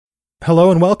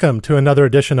Hello and welcome to another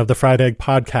edition of the Fried Egg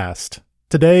Podcast.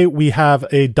 Today we have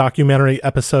a documentary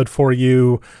episode for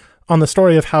you on the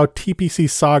story of how TPC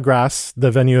Sawgrass, the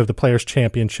venue of the Players'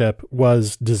 Championship,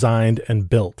 was designed and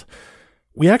built.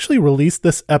 We actually released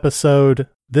this episode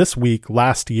this week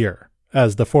last year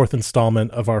as the fourth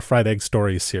installment of our Fried Egg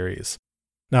Stories series.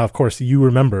 Now, of course, you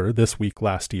remember this week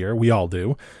last year. We all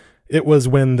do. It was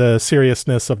when the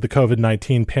seriousness of the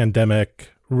COVID-19 pandemic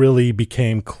really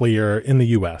became clear in the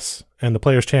U.S., and the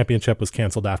Players' Championship was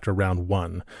canceled after round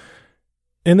one.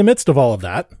 In the midst of all of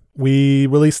that, we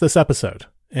released this episode,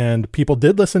 and people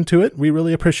did listen to it. We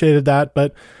really appreciated that,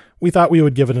 but we thought we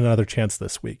would give it another chance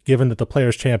this week, given that the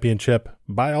Players' Championship,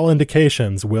 by all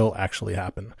indications, will actually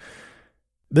happen.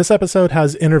 This episode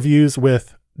has interviews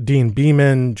with Deane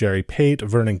Beman, Jerry Pate,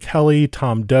 Vernon Kelly,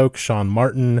 Tom Doak, Sean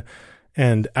Martin,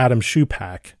 and Adam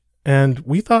Schupak. And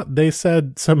we thought they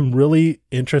said some really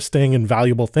interesting and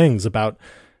valuable things about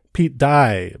Pete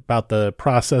Dye, about the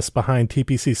process behind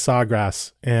TPC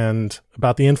Sawgrass, and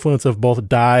about the influence of both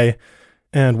Dye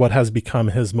and what has become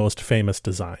his most famous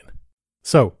design.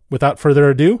 So, without further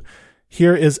ado,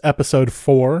 here is episode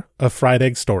 4 of Fried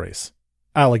Egg Stories,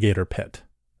 Alligator Pit,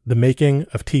 the making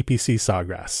of TPC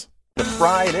Sawgrass. The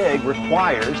fried egg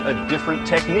requires a different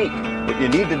technique. What you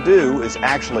need to do is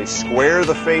actually square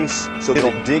the face so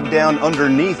it'll dig down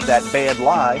underneath that bad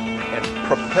lie and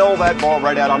propel that ball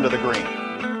right out onto the green.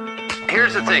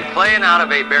 Here's the thing, playing out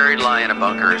of a buried lie in a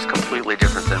bunker is completely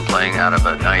different than playing out of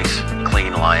a nice,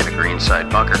 clean lie in a greenside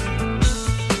bunker.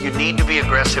 You need to be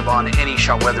aggressive on any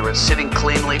shot, whether it's sitting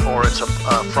cleanly or it's a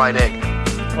fried egg.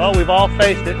 Well, we've all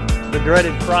faced it, the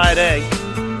dreaded fried egg.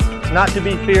 It's not to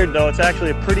be feared, though. It's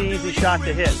actually a pretty easy shot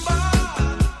to hit.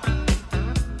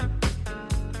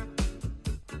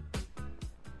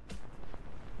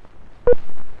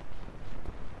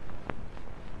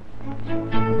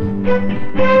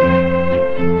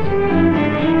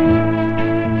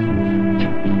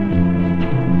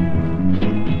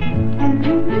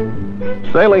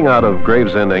 Sailing out of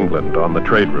Gravesend, England on the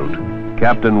trade route,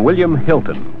 Captain William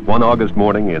Hilton, one August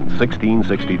morning in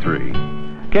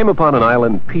 1663, came upon an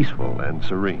island peaceful and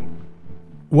serene.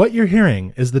 What you're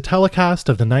hearing is the telecast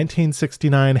of the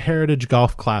 1969 Heritage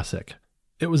Golf Classic.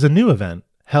 It was a new event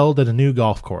held at a new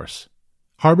golf course.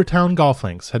 Harbortown Golf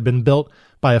Links had been built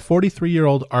by a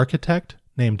 43-year-old architect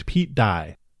named Pete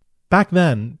Dye. Back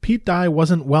then, Pete Dye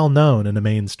wasn't well known in a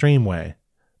mainstream way,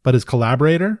 but his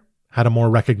collaborator had a more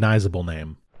recognizable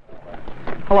name.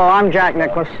 Hello, I'm Jack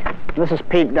Nicklaus. This is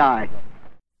Pete Dye.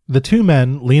 The two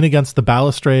men lean against the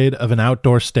balustrade of an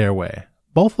outdoor stairway,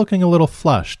 both looking a little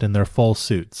flushed in their full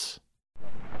suits.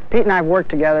 Pete and I have worked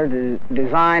together to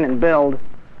design and build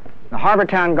the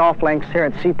Harbortown Golf Links here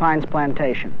at Sea Pines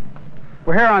Plantation.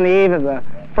 We're here on the eve of the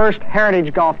first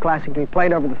Heritage Golf Classic to be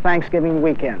played over the Thanksgiving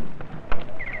weekend.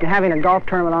 And having a golf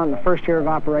tournament on in the first year of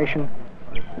operation,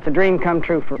 it's a dream come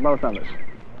true for both of us.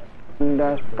 And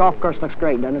the golf course looks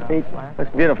great, doesn't it, Pete?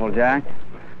 Looks beautiful, Jack.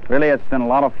 Really, it's been a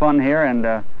lot of fun here,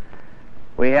 and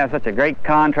we have such a great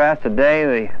contrast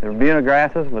today. The Rabuna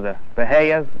grasses with the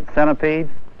bahayas, centipedes,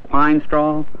 pine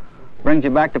straw, brings you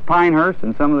back to Pinehurst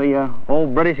and some of the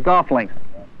old British golf links.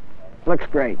 Looks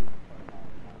great.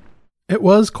 It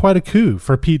was quite a coup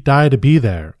for Pete Dye to be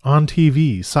there, on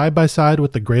TV, side by side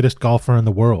with the greatest golfer in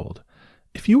the world.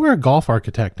 If you were a golf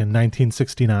architect in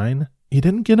 1969, you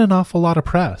didn't get an awful lot of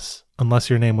press, unless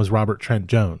your name was Robert Trent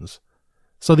Jones.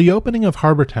 So the opening of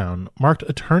Harbortown marked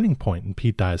a turning point in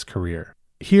Pete Dye's career.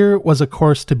 Here was a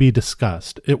course to be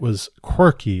discussed. It was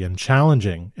quirky and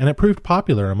challenging, and it proved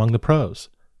popular among the pros.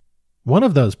 One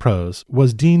of those pros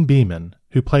was Deane Beman,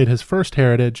 who played his first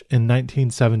Heritage in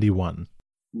 1971.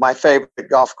 My favorite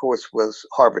golf course was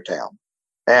Harbortown.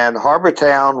 And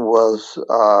Harbortown was,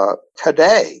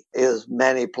 today, is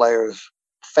many players'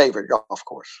 favorite golf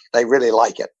course. They really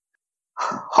like it.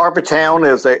 Harbortown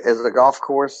is a golf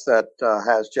course that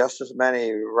has just as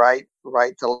many right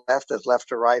to left as left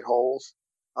to right holes.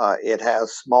 It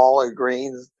has smaller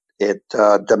greens. It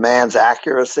demands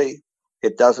accuracy.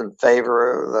 It doesn't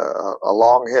favor a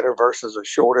long hitter versus a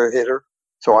shorter hitter.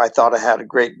 So I thought it had a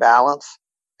great balance,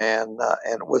 and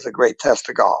it was a great test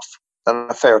of golf, and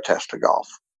a fair test of golf.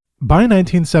 By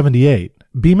 1978,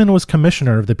 Beman was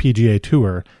commissioner of the PGA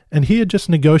Tour, and he had just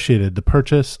negotiated the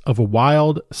purchase of a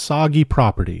wild, soggy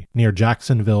property near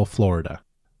Jacksonville, Florida.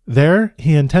 There,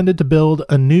 he intended to build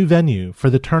a new venue for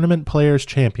the Tournament Players'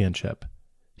 Championship.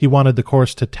 He wanted the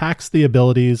course to tax the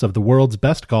abilities of the world's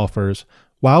best golfers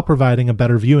while providing a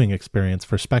better viewing experience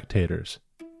for spectators.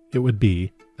 It would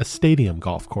be a stadium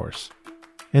golf course,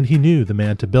 and he knew the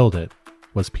man to build it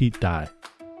was Pete Dye.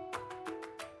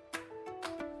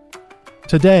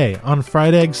 Today on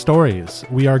Fried Egg Stories,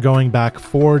 we are going back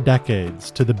 4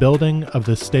 decades to the building of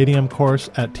the stadium course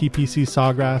at TPC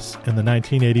Sawgrass in the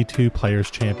 1982 Players'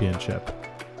 Championship.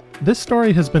 This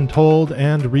story has been told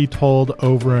and retold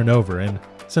over and over, and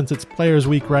since it's Players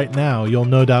Week right now, you'll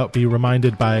no doubt be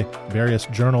reminded by various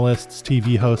journalists,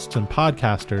 TV hosts, and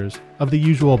podcasters of the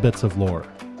usual bits of lore.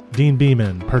 Deane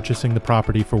Beman purchasing the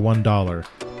property for $1,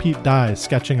 Pete Dye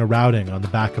sketching a routing on the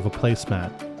back of a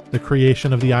placemat, the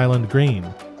creation of the island green,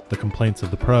 the complaints of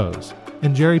the pros,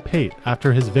 and Jerry Pate,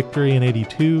 after his victory in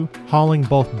 '82, hauling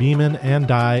both Beman and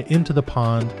Dye into the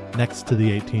pond next to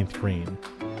the 18th green.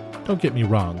 Don't get me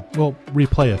wrong, we'll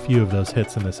replay a few of those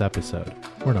hits in this episode.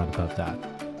 We're not about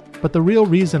that. But the real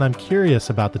reason I'm curious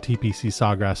about the TPC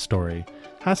Sawgrass story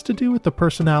has to do with the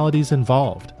personalities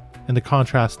involved and the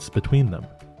contrasts between them.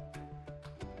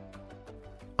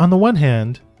 On the one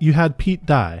hand, you had Pete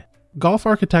Dye. Golf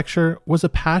architecture was a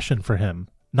passion for him,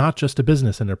 not just a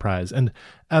business enterprise, and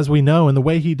as we know, in the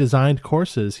way he designed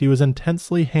courses, he was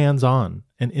intensely hands-on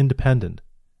and independent.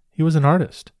 He was an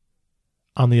artist.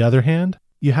 On the other hand,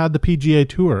 you had the PGA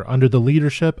Tour under the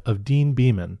leadership of Deane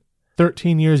Beman.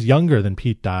 13 years younger than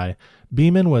Pete Dye,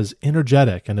 Beman was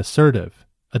energetic and assertive,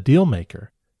 a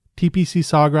deal-maker. TPC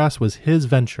Sawgrass was his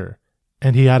venture,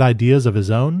 and he had ideas of his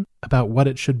own about what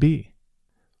it should be.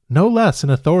 No less an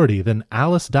authority than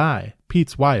Alice Dye,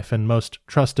 Pete's wife and most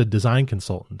trusted design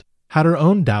consultant, had her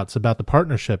own doubts about the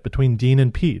partnership between Deane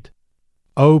and Pete.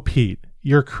 "Oh, Pete,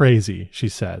 you're crazy," she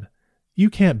said. "You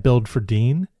can't build for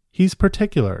Deane. He's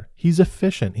particular. He's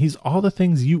efficient. He's all the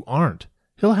things you aren't.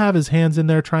 He'll have his hands in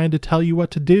there trying to tell you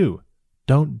what to do.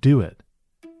 Don't do it."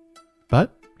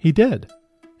 But he did.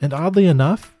 And oddly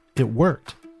enough, it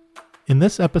worked. In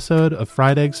this episode of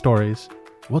Fried Egg Stories,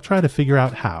 we'll try to figure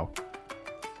out how.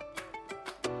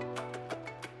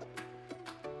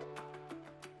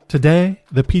 Today,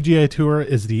 the PGA Tour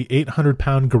is the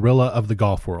 800-pound gorilla of the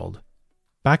golf world.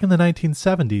 Back in the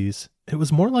 1970s, it was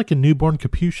more like a newborn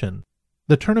Capuchin.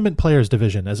 The Tournament Players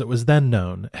Division, as it was then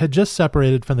known, had just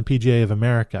separated from the PGA of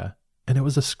America, and it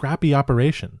was a scrappy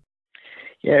operation.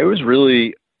 Yeah, it was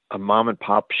really a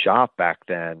mom-and-pop shop back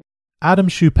then. Adam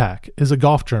Schupak is a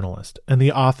golf journalist and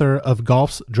the author of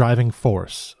Golf's Driving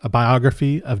Force, a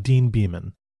biography of Deane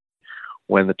Beman.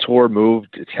 When the tour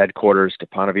moved its headquarters to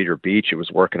Ponte Vedra Beach, it was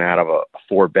working out of a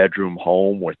 4-bedroom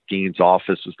home with Deane's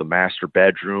office was the master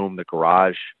bedroom. The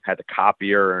garage had the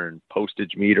copier and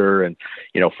postage meter, and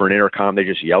for an intercom they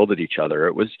just yelled at each other.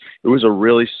 It was a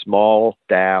really small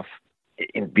staff.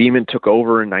 And Beman took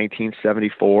over in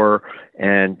 1974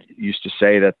 and used to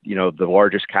say that the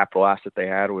largest capital asset they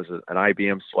had was an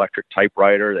IBM Selectric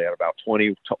typewriter. They had about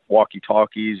 20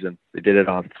 walkie-talkies, and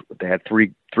they had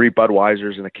three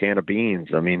Budweisers and a can of beans.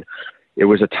 I mean, it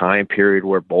was a time period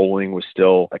where bowling was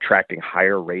still attracting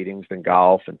higher ratings than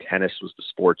golf, and tennis was the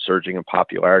sport surging in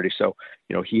popularity. So,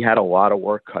 he had a lot of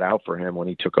work cut out for him when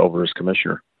he took over as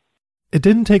commissioner. It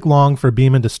didn't take long for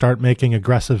Beman to start making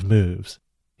aggressive moves.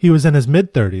 He was in his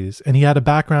mid-30s, and he had a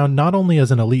background not only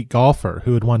as an elite golfer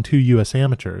who had won 2 U.S.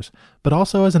 amateurs, but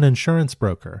also as an insurance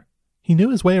broker. He knew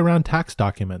his way around tax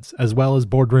documents, as well as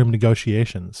boardroom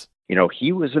negotiations.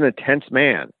 He was an intense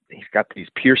man. He's got these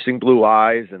piercing blue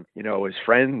eyes, and, his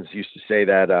friends used to say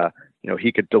that,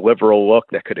 he could deliver a look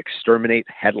that could exterminate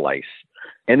head lice.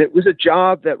 And it was a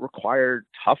job that required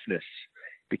toughness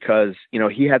because,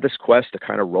 he had this quest to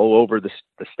kind of roll over the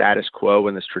status quo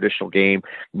in this traditional game,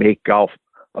 make golf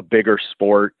a bigger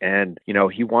sport. And,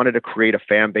 he wanted to create a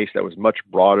fan base that was much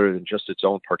broader than just its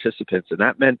own participants. And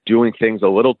that meant doing things a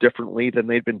little differently than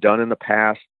they'd been done in the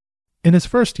past. In his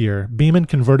first year, Beman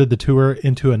converted the tour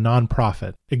into a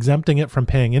nonprofit, exempting it from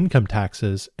paying income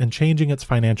taxes and changing its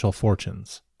financial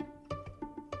fortunes.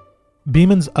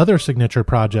 Beman's other signature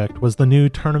project was the new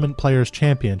Tournament Players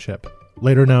Championship,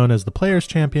 later known as the Players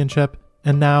Championship,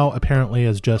 and now apparently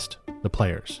as just the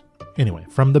Players. Anyway,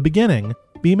 from the beginning,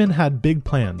 Beman had big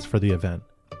plans for the event.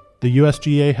 The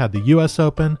USGA had the US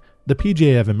Open, the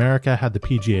PGA of America had the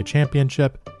PGA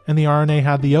Championship, and the R&A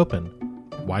had the Open.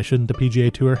 Why shouldn't the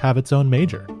PGA Tour have its own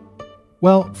major?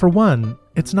 Well, for one,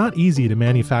 it's not easy to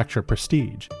manufacture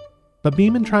prestige. But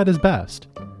Beman tried his best.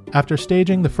 After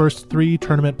staging the first 3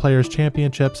 Tournament Players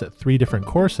Championships at 3 different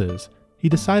courses, he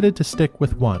decided to stick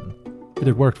with one. It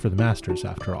had worked for the Masters,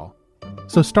 after all.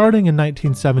 So starting in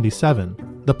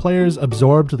 1977, the Players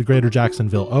absorbed the Greater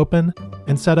Jacksonville Open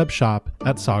and set up shop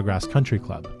at Sawgrass Country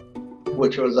Club,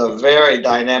 which was a very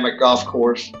dynamic golf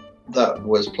course that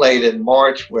was played in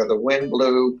March where the wind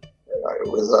blew. It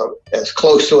was as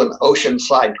close to an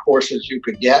oceanside course as you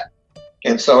could get.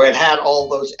 And so it had all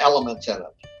those elements in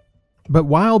it. But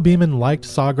while Beman liked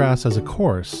Sawgrass as a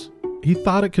course, he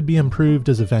thought it could be improved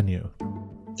as a venue.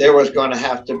 There was going to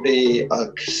have to be a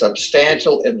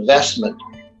substantial investment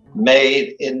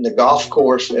made in the golf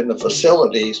course and the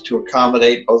facilities to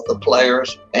accommodate both the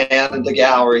players and the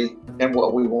gallery and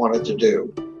what we wanted to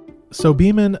do. So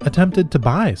Beman attempted to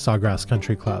buy Sawgrass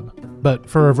Country Club, but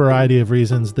for a variety of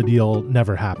reasons, the deal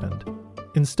never happened.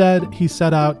 Instead, he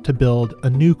set out to build a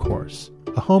new course,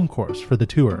 a home course for the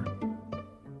tour.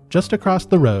 Just across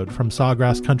the road from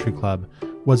Sawgrass Country Club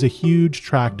was a huge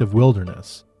tract of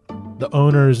wilderness. The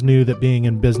owners knew that being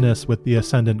in business with the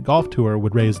Ascendant Golf Tour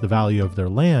would raise the value of their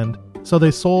land, so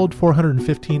they sold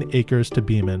 415 acres to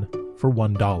Beman for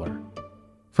 $1.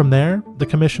 From there, the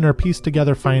commissioner pieced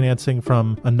together financing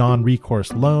from a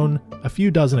non-recourse loan, a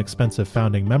few dozen expensive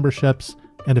founding memberships,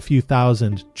 and a few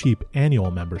thousand cheap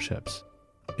annual memberships.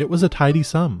 It was a tidy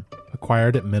sum,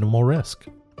 acquired at minimal risk.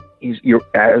 As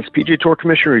PGA Tour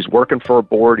commissioner, he's working for a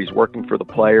board, he's working for the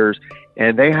players,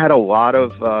 and they had a lot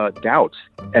of doubts.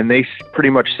 And they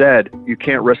pretty much said, you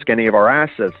can't risk any of our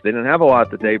assets. They didn't have a lot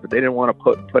today, but they didn't want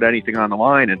to put anything on the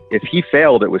line. And if he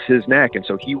failed, it was his neck. And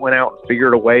so he went out and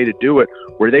figured a way to do it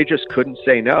where they just couldn't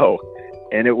say no.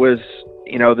 And it was,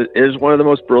 it is one of the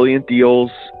most brilliant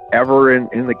deals ever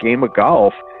in the game of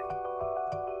golf.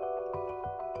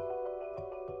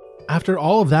 After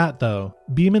all of that, though,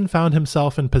 Beman found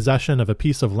himself in possession of a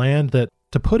piece of land that,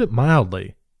 to put it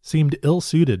mildly, seemed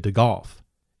ill-suited to golf.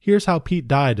 Here's how Pete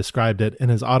Dye described it in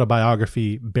his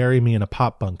autobiography, Bury Me in a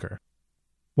Pop Bunker.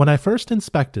 When I first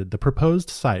inspected the proposed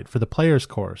site for the players'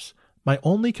 course, my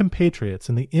only compatriots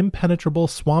in the impenetrable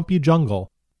swampy jungle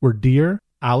were deer,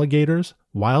 alligators,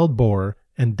 wild boar,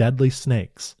 and deadly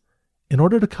snakes. In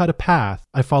order to cut a path,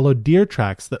 I followed deer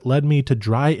tracks that led me to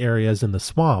dry areas in the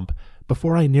swamp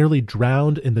before I nearly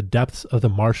drowned in the depths of the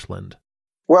marshland.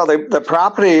 Well, the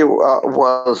property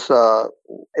was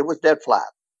dead flat.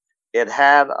 It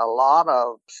had a lot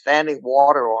of standing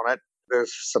water on it.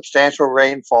 There's substantial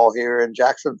rainfall here in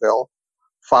Jacksonville.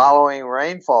 Following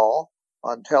rainfall,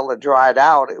 until it dried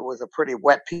out, it was a pretty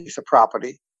wet piece of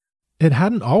property. It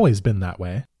hadn't always been that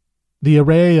way. The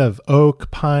array of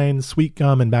oak, pine, sweet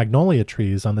gum, and magnolia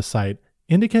trees on the site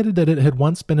indicated that it had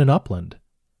once been an upland.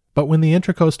 But when the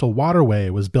Intracoastal Waterway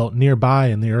was built nearby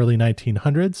in the early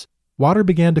 1900s, water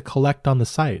began to collect on the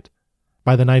site.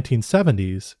 By the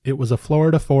 1970s, it was a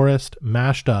Florida forest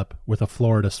mashed up with a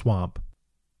Florida swamp.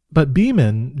 But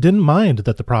Beman didn't mind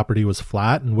that the property was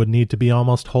flat and would need to be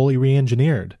almost wholly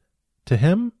re-engineered. To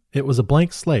him, it was a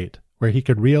blank slate where he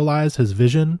could realize his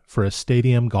vision for a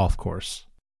stadium golf course.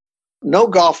 No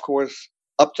golf course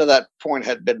up to that point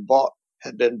had been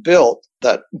built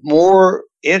that more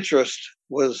interest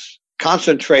was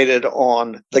concentrated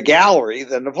on the gallery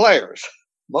than the players.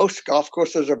 Most golf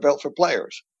courses are built for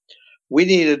players. We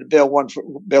needed to build one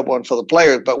for the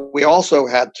players, but we also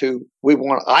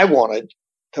I wanted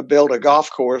to build a golf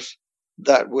course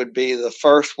that would be the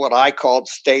first, what I called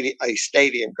a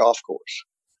stadium golf course.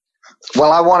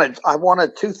 Well, I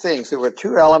wanted two things. There were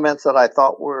two elements that I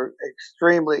thought were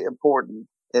extremely important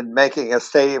in making a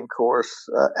stadium course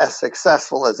as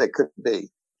successful as it could be.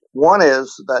 One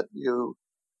is that you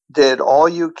did all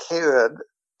you could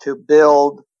to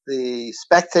build the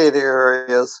spectator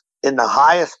areas in the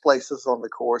highest places on the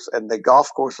course and the golf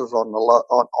courses and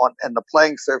the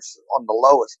playing surfaces on the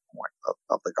lowest point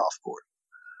of the golf course,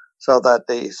 so that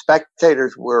the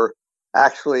spectators were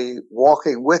actually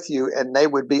walking with you and they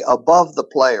would be above the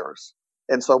players,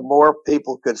 and so more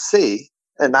people could see.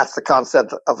 And that's the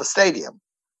concept of a stadium.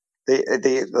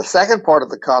 The second part of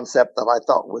the concept that I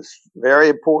thought was very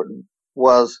important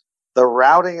was the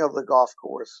routing of the golf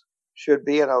course should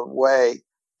be in a way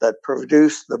that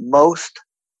produced the most,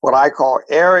 what I call,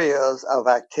 areas of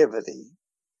activity.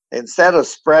 Instead of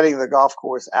spreading the golf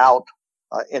course out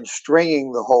and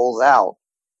stringing the holes out,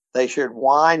 they should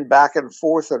wind back and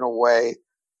forth in a way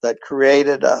that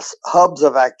created hubs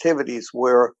of activities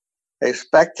where a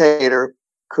spectator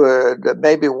could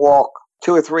maybe walk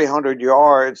 200 or 300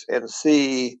 yards and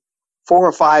see 4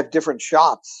 or 5 different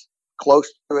shots close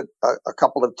to it, a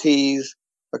couple of tees,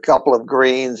 a couple of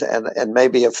greens, and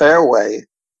maybe a fairway,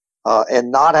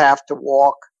 and not have to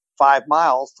walk 5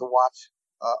 miles to watch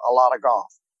a lot of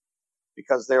golf.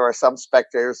 Because there are some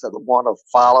spectators that want to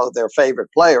follow their favorite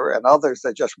player and others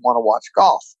that just want to watch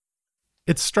golf.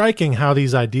 It's striking how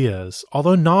these ideas,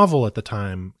 although novel at the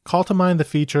time, call to mind the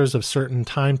features of certain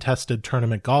time-tested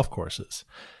tournament golf courses.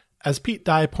 As Pete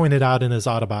Dye pointed out in his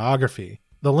autobiography,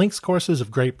 the links courses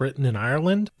of Great Britain and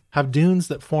Ireland have dunes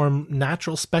that form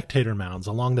natural spectator mounds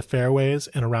along the fairways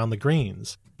and around the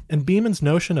greens. And Beman's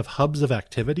notion of hubs of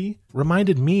activity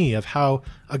reminded me of how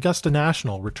Augusta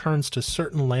National returns to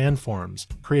certain landforms,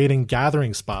 creating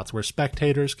gathering spots where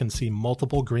spectators can see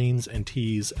multiple greens and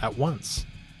tees at once.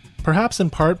 Perhaps in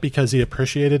part because he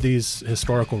appreciated these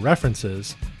historical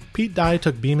references, Pete Dye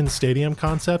took Beman's stadium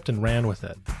concept and ran with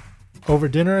it. Over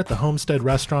dinner at the Homestead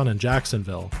Restaurant in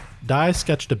Jacksonville, Dye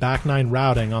sketched a back nine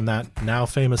routing on that now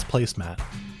famous placemat,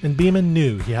 and Beman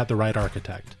knew he had the right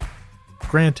architect.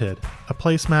 Granted, a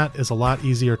placemat is a lot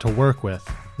easier to work with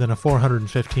than a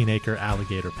 415-acre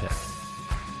alligator pit.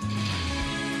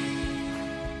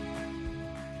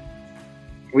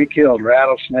 We killed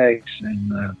rattlesnakes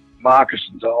and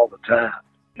moccasins all the time,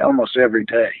 almost every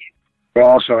day.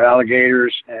 Also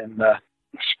alligators and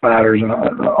spiders and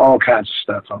all kinds of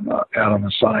stuff out on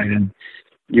the site. And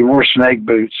you wore snake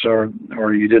boots or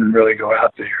you didn't really go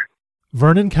out there.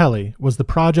 Vernon Kelly was the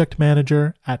project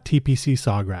manager at TPC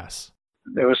Sawgrass.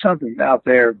 There was something out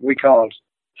there we called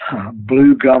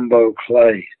blue gumbo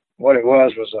clay. What it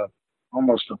was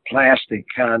almost a plastic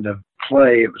kind of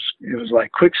clay. It was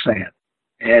like quicksand.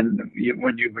 And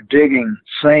when you were digging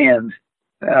sand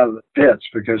out of the pits,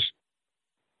 because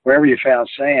wherever you found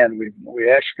sand,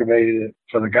 we excavated it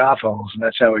for the golf holes, and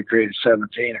that's how we created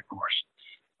 17, of course.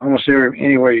 Almost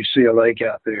anywhere you see a lake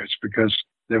out there, it's because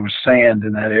there was sand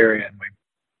in that area, and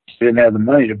we didn't have the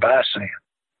money to buy sand.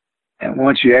 And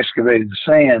once you excavated the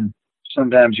sand,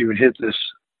 sometimes you would hit this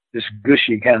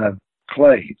gushy kind of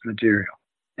clay material,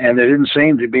 and there didn't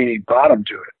seem to be any bottom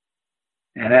to it.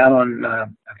 And out on, I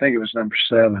think it was number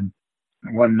 7,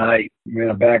 one night we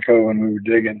had a backhoe and we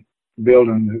were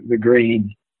building the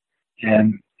green,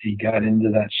 and he got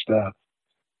into that stuff.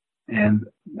 And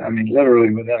I mean, literally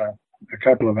within a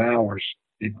couple of hours,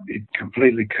 it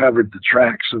completely covered the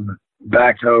tracks of the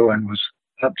backhoe and was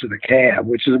up to the cab,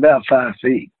 which is about 5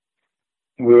 feet.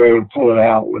 We were able to pull it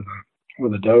out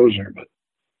with a dozer, but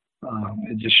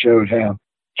it just showed how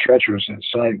treacherous that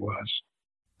site was.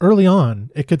 Early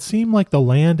on, it could seem like the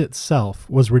land itself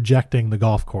was rejecting the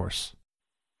golf course.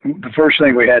 The first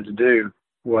thing we had to do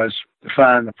was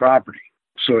define the property.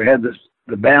 So we had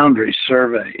the boundaries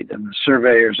surveyed, and the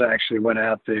surveyors actually went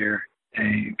out there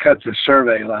and cut the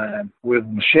survey line with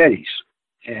machetes,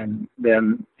 and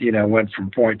then, went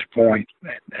from point to point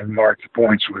and marked the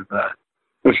points with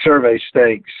survey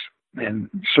stakes and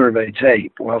survey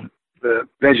tape. Well, the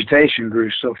vegetation grew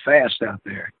so fast out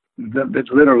there that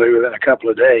literally within a couple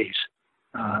of days,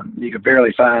 you could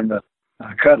barely find the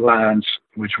cut lines,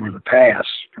 which were the pass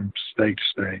from stake to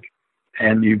stake,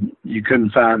 and you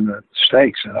couldn't find the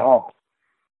stakes at all.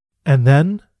 And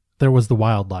then there was the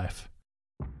wildlife.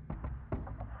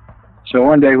 So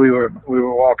one day we were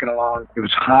walking along. It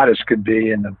was hot as could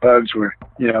be, and the bugs were,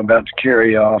 about to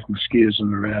carry off, mosquitoes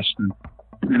and the rest.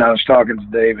 And I was talking to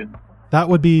David. That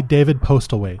would be David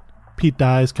Postlethwaite, Pete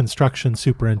Dye's construction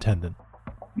superintendent.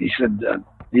 He said, "Do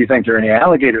you think there are any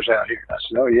alligators out here?" I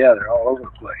said, "Oh yeah, they're all over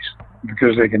the place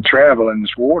because they can travel in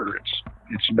this water.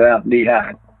 It's about knee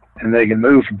high, and they can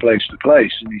move from place to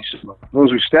place." And he said, "Well,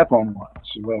 those who step on one." I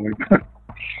said,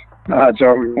 "Well, odds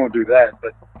are we won't do that,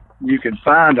 but you can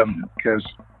find them because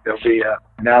there'll be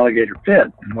an alligator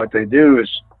pit, and what they do is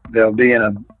they'll be in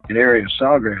an area of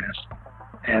sawgrass,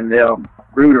 and they'll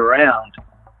root around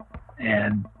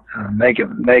and make a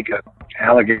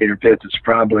alligator pit that's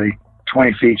probably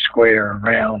 20 feet square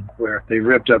around, where they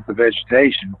ripped up the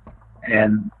vegetation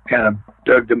and kind of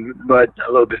dug the mud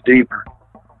a little bit deeper,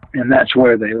 and that's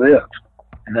where they live,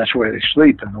 and that's where they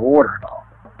sleep in the water and all.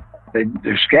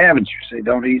 They're scavengers. They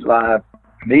don't eat live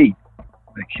meat.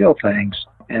 They kill things,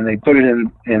 and they put it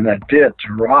in that pit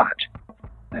to rot.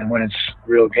 And when it's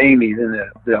real gamey, then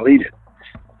they'll eat it.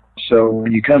 So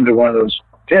when you come to one of those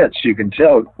pits, you can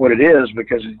tell what it is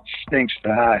because it stinks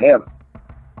to high heaven.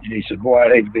 And he said, "Boy,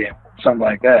 I'd hate to be in something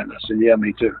like that." And I said, "Yeah,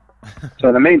 me too." So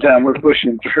in the meantime, we're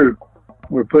pushing through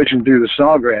the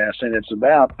sawgrass, and it's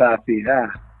about 5 feet high.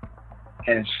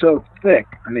 And it's so thick.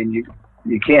 I mean,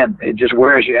 you can't, it just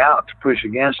wears you out to push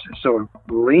against it. So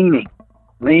leaning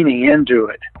into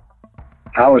it,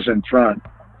 I was in front,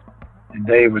 and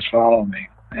Dave was following me.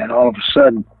 And all of a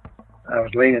sudden, I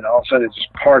was leaning, all of a sudden it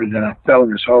just parted, and I fell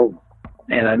in this hole.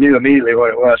 And I knew immediately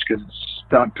what it was because it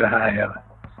stunk to high heaven.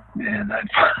 And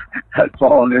I'd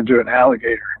fallen into an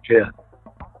alligator pit.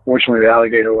 Fortunately, the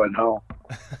alligator wasn't home.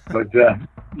 But,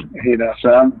 so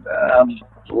I'm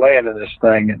laying in this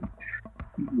thing, and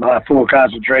my full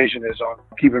concentration is on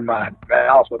keeping my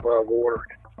mouth above water.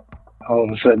 All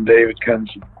of a sudden, David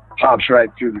comes and pops right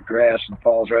through the grass and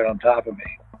falls right on top of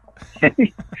me.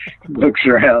 He looks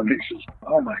around and he says,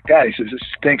 "Oh my God," he says, "this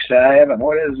stinks to high heaven.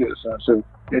 What is this?" I said,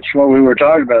 "It's what we were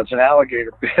talking about. It's an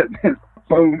alligator pit."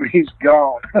 boom, he's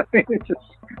gone.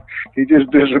 He just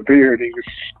disappeared.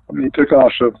 He took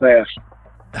off so fast.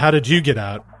 How did you get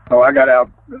out? Oh, I got out.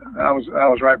 I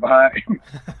was right behind him,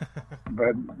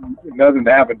 but nothing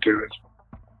happened to us.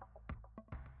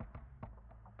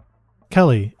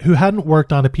 Kelly, who hadn't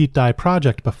worked on a Pete Dye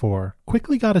project before,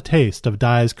 quickly got a taste of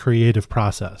Dye's creative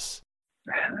process.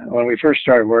 When we first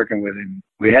started working with him,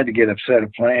 we had to get a set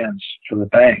of plans for the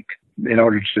bank in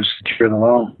order to secure the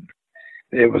loan.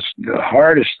 It was the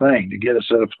hardest thing to get a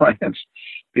set of plans.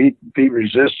 Pete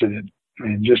resisted it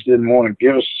and just didn't want to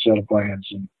give us a set of plans.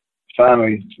 And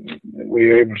finally, we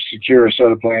were able to secure a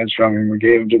set of plans from him. We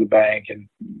gave them to the bank, and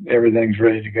everything's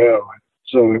ready to go.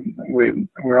 So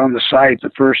we're on the site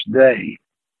the first day.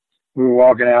 We were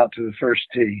walking out to the first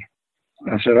tee.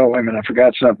 I said, "Oh, wait a minute, I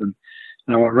forgot something."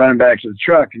 And I went running back to the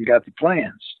truck and got the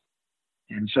plans.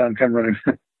 And so I come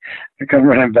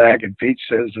running back, and Pete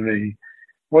says to me,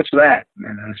 "What's that?"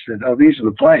 And I said, "Oh, these are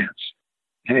the plans."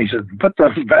 And he said, "Put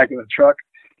those back in the truck,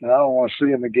 and I don't want to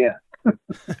see them again."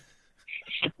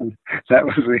 That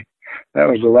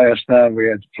was the last time we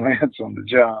had plans on the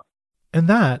job. And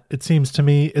that, it seems to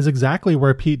me, is exactly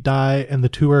where Pete Dye and the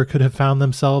tour could have found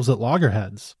themselves at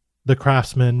loggerheads. The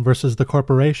craftsman versus the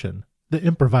corporation, the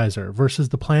improviser versus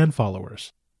the plan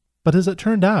followers. But as it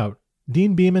turned out,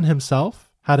 Deane Beman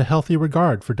himself had a healthy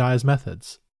regard for Dye's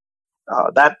methods.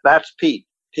 That's Pete.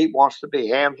 Pete wants to be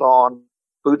hands-on,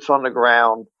 boots on the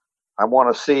ground. I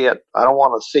want to see it. I don't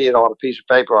want to see it on a piece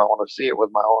of paper. I want to see it with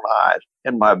my own eyes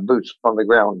and my boots on the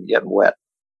ground getting wet.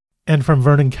 And from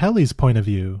Vernon Kelly's point of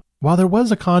view, while there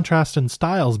was a contrast in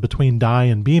styles between Dye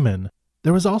and Beman,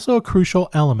 there was also a crucial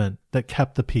element that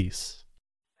kept the peace.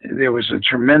 There was a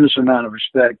tremendous amount of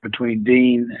respect between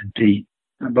Deane and Pete,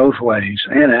 both ways,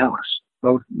 and Alice,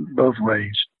 both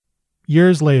ways.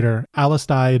 Years later, Alice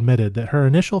Dye admitted that her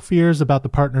initial fears about the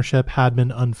partnership had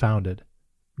been unfounded.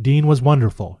 Deane was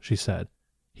wonderful, she said.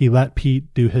 He let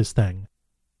Pete do his thing.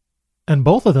 And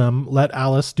both of them let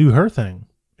Alice do her thing.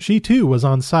 She too was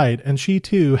on site, and she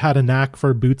too had a knack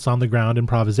for boots-on-the-ground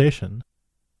improvisation.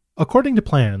 According to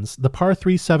plans, the par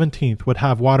 3 17th would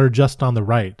have water just on the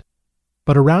right,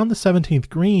 but around the 17th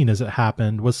green, as it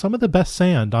happened, was some of the best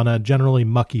sand on a generally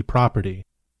mucky property.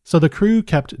 So the crew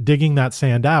kept digging that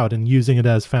sand out and using it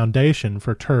as foundation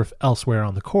for turf elsewhere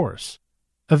on the course.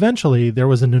 Eventually, there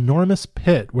was an enormous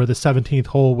pit where the 17th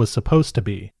hole was supposed to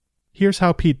be. Here's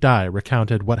how Pete Dye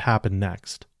recounted what happened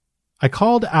next. I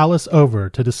called Alice over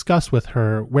to discuss with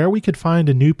her where we could find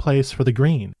a new place for the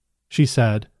green. She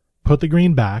said, "Put the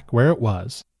green back where it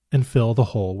was and fill the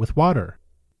hole with water."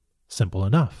 Simple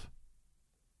enough.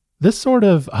 This sort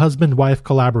of husband-wife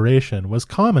collaboration was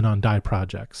common on Dye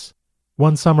projects.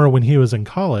 One summer when he was in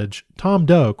college, Tom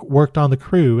Doak worked on the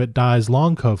crew at Dye's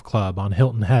Long Cove Club on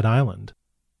Hilton Head Island.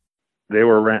 They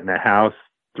were renting a house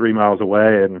 3 miles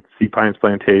away in Sea Pines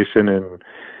Plantation, and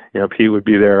Pete would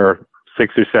be there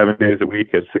 6 or 7 days a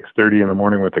week at 6:30 in the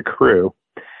morning with the crew.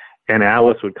 And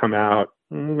Alice would come out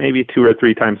maybe 2 or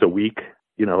 3 times a week,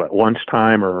 at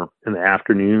lunchtime or in the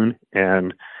afternoon.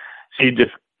 And she'd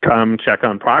just come check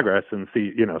on progress and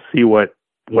see what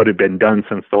had been done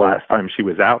since the last time she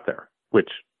was out there, which,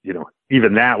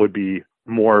 even that would be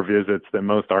more visits than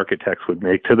most architects would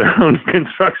make to their own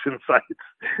construction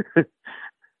sites.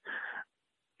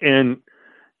 And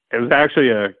it was actually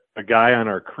a guy on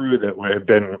our crew that would have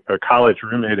been a college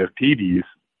roommate of Petey's.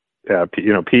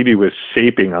 Petey was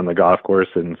shaping on the golf course,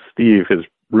 and Steve, his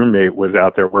roommate, was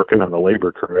out there working on the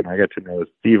labor crew, and I got to know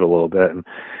Steve a little bit. And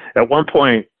at one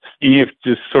point, Steve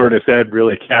just sort of said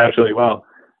really casually, "Well,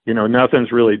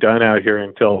 nothing's really done out here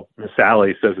until Miss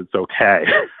Sally says it's okay."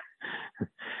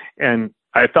 And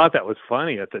I thought that was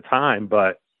funny at the time,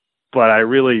 but I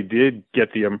really did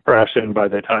get the impression by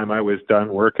the time I was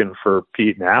done working for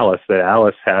Pete and Alice that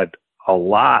Alice had a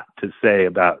lot to say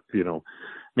about,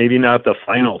 maybe not the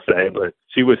final say, but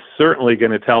she was certainly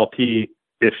going to tell Pete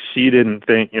if she didn't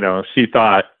think, if she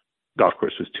thought golf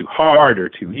course was too hard or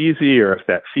too easy, or if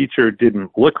that feature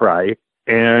didn't look right.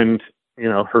 And,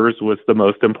 hers was the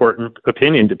most important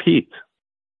opinion to Pete.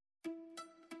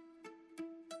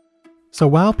 So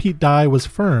while Pete Dye was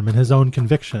firm in his own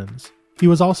convictions, he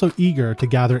was also eager to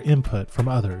gather input from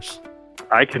others.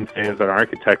 I can say as an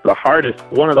architect,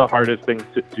 one of the hardest things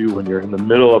to do when you're in the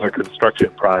middle of a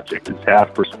construction project is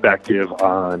have perspective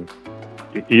on,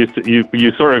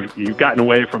 you've gotten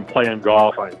away from playing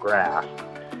golf on grass,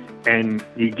 and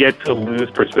you get to lose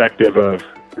perspective of,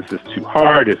 is this too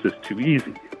hard? Is this too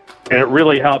easy? And it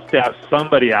really helps to have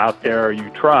somebody out there you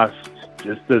trust,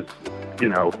 just as,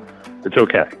 it's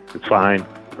okay, it's fine,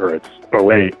 or it's, oh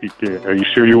wait, are you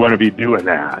sure you want to be doing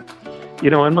that?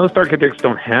 And most architects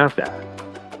don't have that.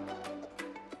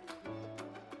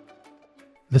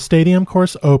 The stadium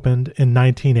course opened in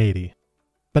 1980.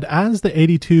 But as the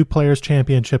 82 Players'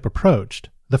 Championship approached,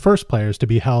 the first players to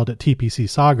be held at TPC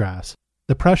Sawgrass,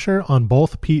 the pressure on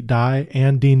both Pete Dye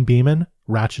and Deane Beman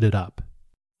ratcheted up.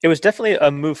 It was definitely a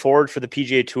move forward for the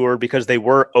PGA Tour because they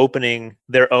were opening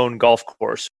their own golf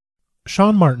course.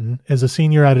 Sean Martin is a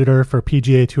senior editor for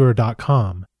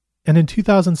PGAtour.com, and in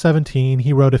 2017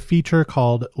 he wrote a feature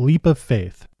called Leap of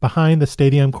Faith behind the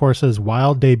stadium course's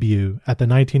wild debut at the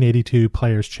 1982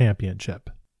 Players' Championship.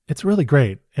 It's really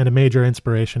great and a major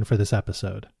inspiration for this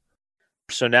episode.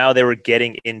 So now they were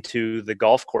getting into the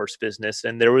golf course business,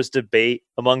 and there was debate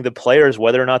among the players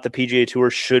whether or not the PGA Tour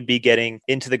should be getting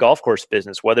into the golf course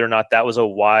business, whether or not that was a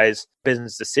wise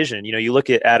business decision. You know, you look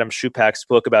at Adam Schupak's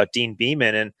book about Deane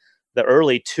Beman, and the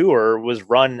early tour was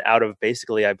run out of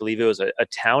basically, I believe it was a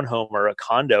townhome or a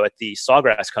condo at the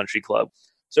Sawgrass Country Club.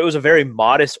 So it was a very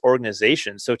modest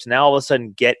organization. So to now all of a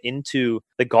sudden get into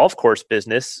the golf course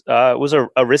business was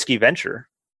a risky venture.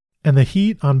 And the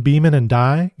heat on Beman and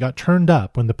Dye got turned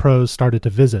up when the pros started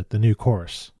to visit the new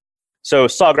course. So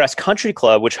Sawgrass Country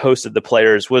Club, which hosted the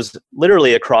players, was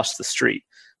literally across the street.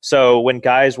 So when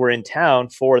guys were in town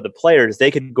for the players, they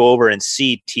could go over and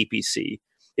see TPC.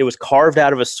 It was carved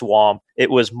out of a swamp. It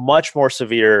was much more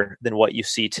severe than what you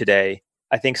see today.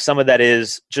 I think some of that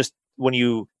is just when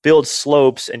you build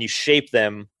slopes and you shape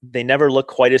them, they never look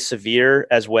quite as severe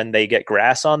as when they get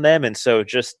grass on them. And so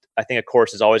just, I think a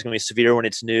course is always going to be severe when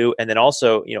it's new. And then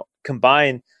also, you know,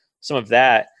 combine some of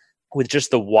that with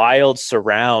just the wild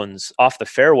surrounds off the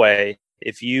fairway.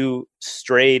 If you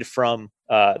strayed from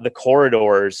the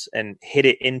corridors and hit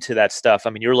it into that stuff,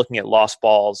 I mean, you're looking at lost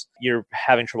balls, you're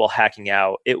having trouble hacking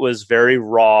out. It was very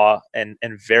raw and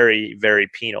very, very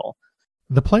penal.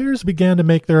 The players began to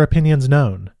make their opinions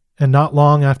known. And not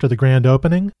long after the grand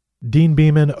opening, Deane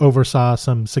Beman oversaw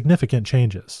some significant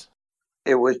changes.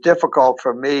 It was difficult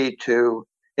for me to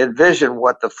envision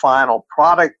what the final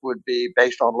product would be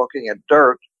based on looking at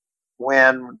dirt.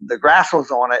 When the grass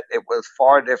was on it, it was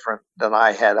far different than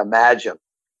I had imagined.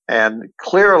 And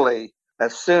clearly,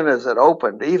 as soon as it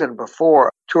opened, even before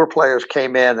tour players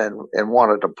came in and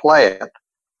wanted to play it,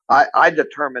 I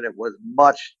determined it was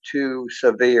much too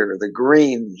severe. The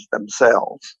greens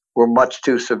themselves were much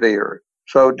too severe.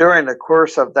 So during the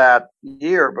course of that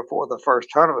year before the first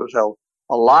tournament was held,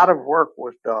 a lot of work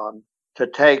was done to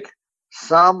take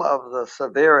some of the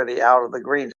severity out of the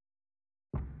greens.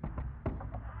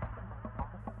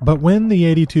 But when the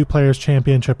 82 Players'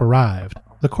 Championship arrived,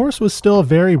 the course was still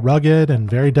very rugged and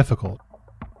very difficult.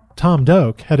 Tom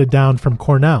Doak headed down from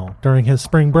Cornell during his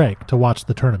spring break to watch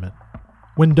the tournament.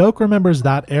 When Doak remembers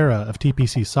that era of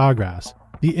TPC Sawgrass,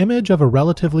 the image of a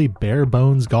relatively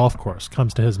bare-bones golf course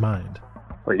comes to his mind.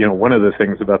 You know, one of the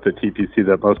things about the TPC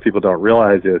that most people don't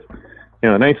realize is, you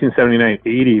know,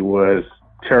 1979-80 was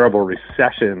terrible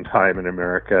recession time in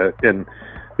America, and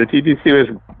the TPC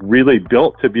was really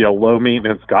built to be a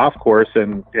low-maintenance golf course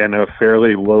and a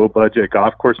fairly low-budget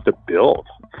golf course to build.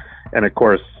 And, of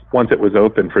course, once it was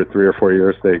open for 3 or 4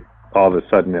 years, all of a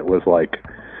sudden it was like,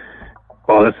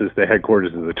 well, this is the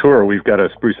headquarters of the tour. We've got to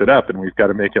spruce it up, and we've got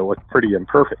to make it look pretty and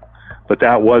perfect. But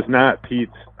that was not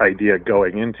Pete's idea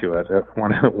going into it.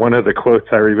 One of the quotes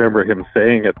I remember him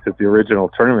saying at the original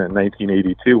tournament in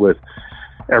 1982 was,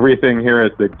 "Everything here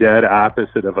is the dead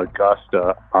opposite of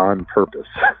Augusta on purpose."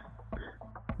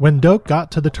 When Doak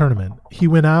got to the tournament, he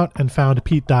went out and found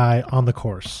Pete Dye on the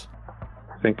course.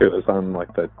 I think it was on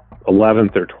like the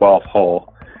 11th or 12th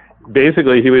hole.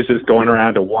 Basically, he was just going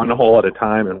around to one hole at a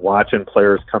time and watching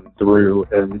players come through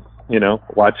and, you know,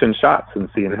 watching shots and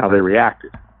seeing how they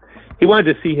reacted. He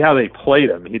wanted to see how they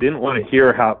played them. He didn't want to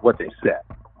hear what they said.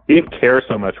 He didn't care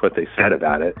so much what they said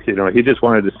about it. You know, he just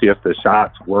wanted to see if the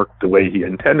shots worked the way he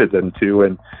intended them to.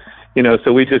 And, you know,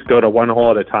 so we just go to one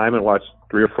hole at a time and watch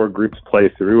 3 or 4 groups play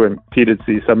through, and Pete would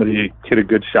see somebody hit a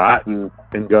good shot and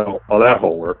go, "Oh, that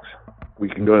hole works. We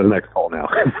can go to the next hole now."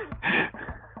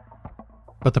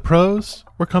 But the pros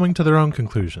were coming to their own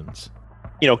conclusions.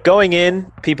 You know, going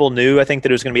in, people knew, I think,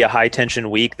 that it was going to be a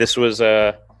high-tension week. This was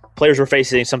players were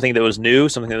facing something that was new,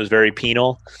 something that was very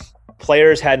penal.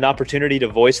 Players had an opportunity to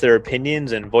voice their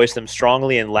opinions and voice them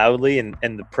strongly and loudly, and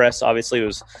the press obviously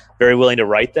was very willing to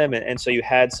write them. And so you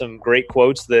had some great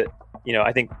quotes that, you know,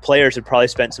 I think players had probably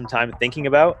spent some time thinking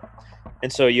about.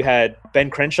 And so you had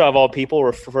Ben Crenshaw, of all people,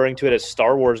 referring to it as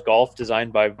Star Wars golf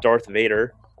designed by Darth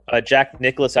Vader. Jack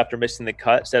Nicklaus, after missing the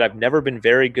cut, said, "I've never been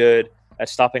very good at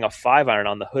stopping a 5-iron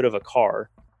on the hood of a car."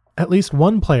 At least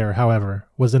one player, however,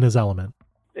 was in his element.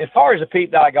 As far as the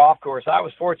Pete Dye golf course, I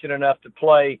was fortunate enough to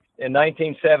play in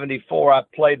 1974. I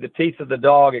played the Teeth of the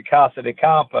Dog at Casa de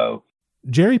Campo.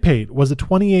 Jerry Pate was a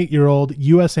 28-year-old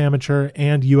U.S. amateur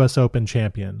and U.S. Open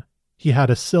champion. He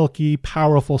had a silky,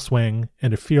 powerful swing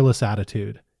and a fearless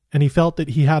attitude, and he felt that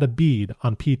he had a bead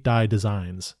on Pete Dye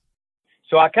designs.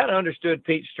 So I kind of understood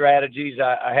Pete's strategies.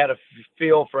 I had a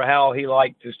feel for how he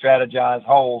liked to strategize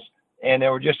holes, and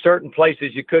there were just certain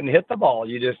places you couldn't hit the ball. If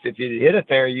you hit it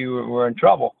there, you were in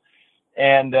trouble.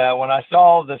 And when I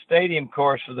saw the stadium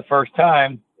course for the first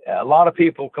time, a lot of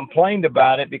people complained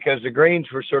about it because the greens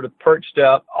were sort of perched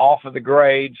up off of the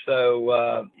grade.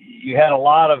 So you had a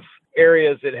lot of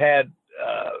areas that had,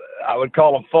 I would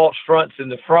call them false fronts in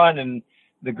the front, and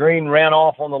the green ran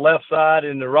off on the left side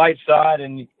and the right side.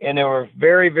 And there were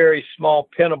very, very small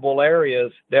pinnable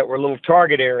areas that were little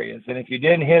target areas. And if you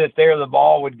didn't hit it there, the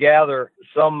ball would gather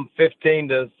some 15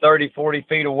 to 30, 40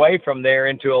 feet away from there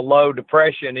into a low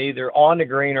depression, either on the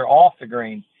green or off the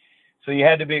green. So you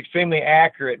had to be extremely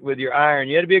accurate with your iron.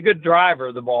 You had to be a good driver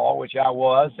of the ball, which I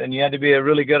was, and you had to be a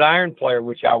really good iron player,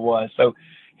 which I was. So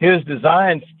his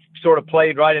design sort of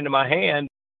played right into my hand.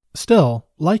 Still,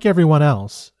 like everyone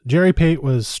else, Jerry Pate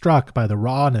was struck by the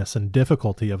rawness and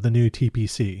difficulty of the new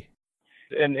TPC.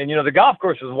 And the golf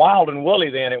course was wild and woolly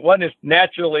then. It wasn't as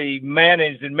naturally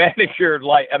managed and manicured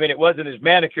it wasn't as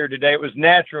manicured today. It was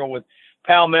natural with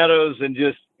palmettos and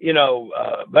just,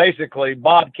 basically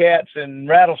bobcats and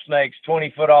rattlesnakes 20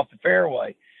 foot off the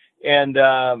fairway and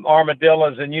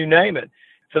armadillos and you name it.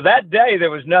 So that day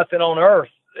there was nothing on earth.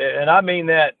 And I mean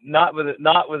that not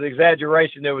with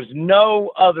exaggeration. There was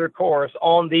no other course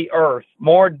on the earth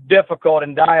more difficult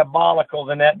and diabolical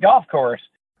than that golf course.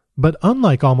 But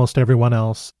unlike almost everyone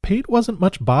else, Pate wasn't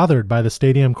much bothered by the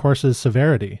stadium course's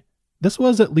severity. This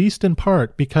was at least in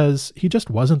part because he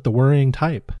just wasn't the worrying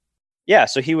type. Yeah,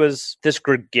 so he was this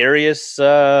gregarious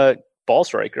ball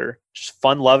striker, just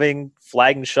fun-loving,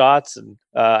 flagging shots, and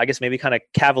I guess maybe kind of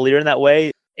cavalier in that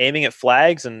way, aiming at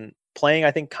flags and playing,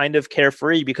 I think, kind of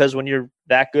carefree, because when you're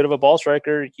that good of a ball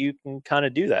striker, you can kind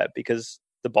of do that because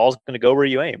the ball's going to go where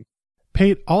you aim.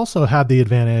 Pate also had the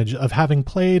advantage of having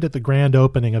played at the grand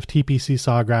opening of TPC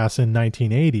Sawgrass in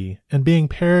 1980 and being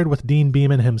paired with Deane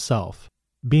Beman himself.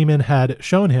 Beman had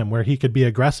shown him where he could be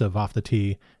aggressive off the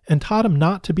tee and taught him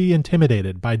not to be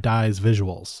intimidated by Dye's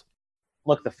visuals.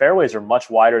 Look, the fairways are much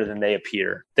wider than they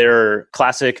appear. They're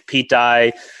classic Pete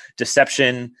Dye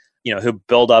deception, who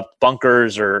build up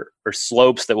bunkers or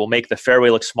slopes that will make the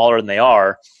fairway look smaller than they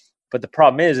are. But the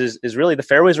problem is really the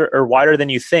fairways are wider than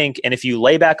you think. And if you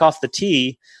lay back off the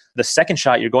tee, the second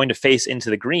shot you're going to face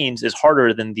into the greens is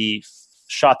harder than the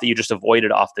shot that you just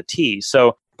avoided off the tee.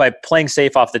 So by playing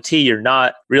safe off the tee, you're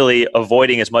not really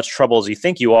avoiding as much trouble as you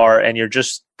think you are, and you're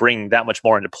just bringing that much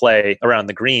more into play around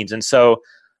the greens. And so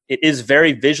it is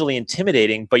very visually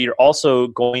intimidating, but you're also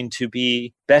going to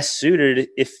be best suited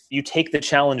if you take the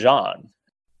challenge on.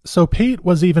 So Pate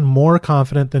was even more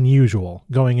confident than usual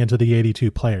going into the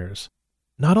 82 players.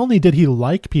 Not only did he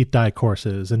like Pete Dye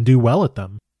courses and do well at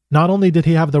them, not only did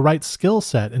he have the right skill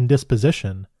set and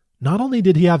disposition, not only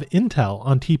did he have intel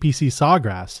on TPC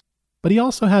Sawgrass, but he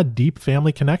also had deep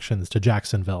family connections to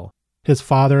Jacksonville. His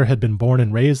father had been born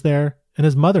and raised there, and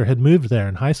his mother had moved there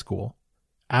in high school.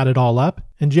 Add it all up,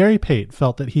 and Jerry Pate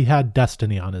felt that he had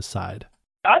destiny on his side.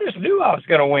 I just knew I was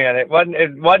going to win. It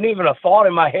wasn't even a thought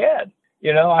in my head.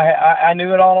 I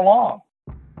knew it all along.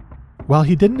 While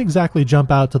he didn't exactly jump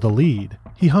out to the lead,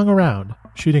 he hung around,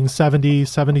 shooting 70,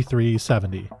 73,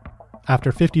 70.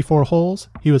 After 54 holes,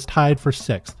 he was tied for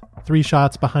 6th, 3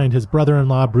 shots behind his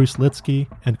brother-in-law Bruce Litsky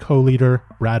and co-leader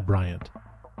Brad Bryant.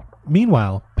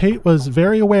 Meanwhile, Pate was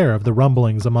very aware of the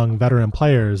rumblings among veteran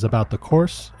players about the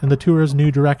course and the tour's new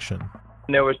direction.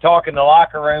 There was talk in the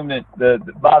locker room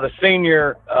that by the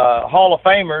senior Hall of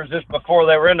Famers, just before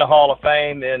they were in the Hall of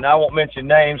Fame, and I won't mention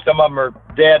names, some of them are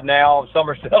dead now, some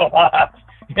are still alive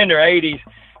in their 80s,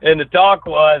 and the talk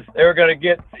was they were going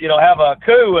to have a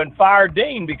coup and fire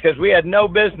Deane because we had no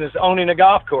business owning a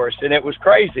golf course, and it was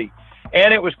crazy.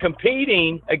 And it was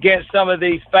competing against some of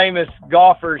these famous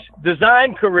golfers'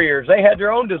 design careers. They had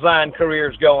their own design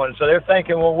careers going, so they're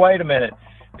thinking, well, wait a minute.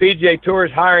 PGA Tour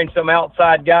is hiring some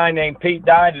outside guy named Pete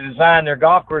Dye to design their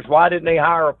golf course. Why didn't they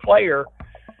hire a player?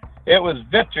 It was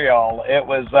vitriol. It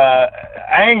was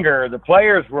anger. The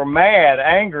players were mad,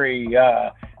 angry.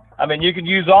 You could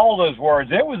use all those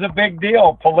words. It was a big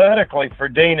deal politically for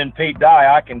Deane and Pete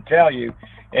Dye, I can tell you.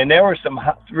 And there were some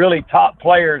really top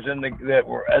players that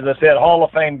were, as I said, Hall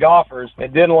of Fame golfers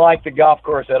that didn't like the golf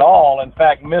course at all. In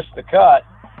fact, missed the cut.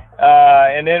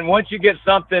 And then once you get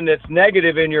something that's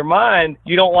negative in your mind,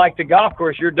 you don't like the golf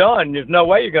course, you're done. There's no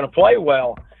way you're going to play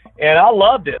well. And I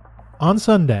loved it. On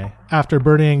Sunday, after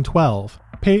birdieing 12,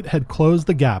 Pate had closed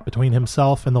the gap between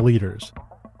himself and the leaders.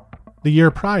 The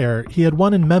year prior, he had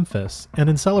won in Memphis, and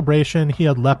in celebration, he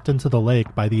had leapt into the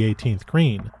lake by the 18th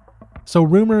green. So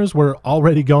rumors were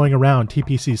already going around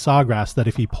TPC Sawgrass that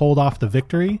if he pulled off the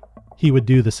victory, he would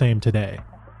do the same today.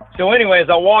 So anyways,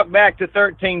 I walked back to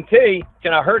 13T,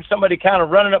 and I heard somebody kind of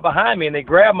running up behind me, and they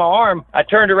grabbed my arm. I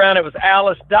turned around, it was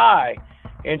Alice Dye.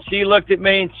 And she looked at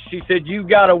me and she said, "You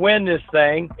got to win this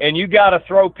thing, and you got to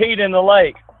throw Pete in the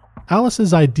lake."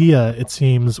 Alice's idea, it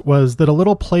seems, was that a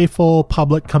little playful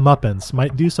public comeuppance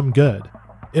might do some good.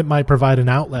 It might provide an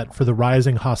outlet for the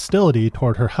rising hostility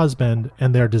toward her husband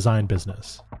and their design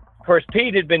business. Of course,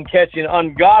 Pete had been catching an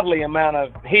ungodly amount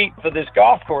of heat for this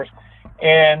golf course,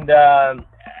 and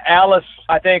Alice,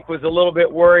 I think, was a little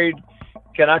bit worried.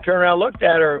 Can I turn around and looked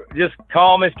at her, just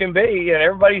calm as can be, and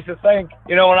everybody used to think,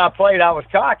 when I played, I was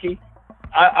cocky.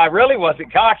 I really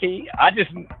wasn't cocky. I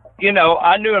just,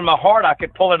 I knew in my heart I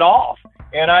could pull it off,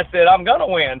 and I said, I'm going to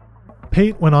win.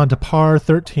 Pate went on to par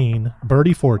 13,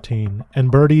 birdie 14,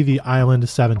 and birdie the island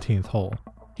 17th hole.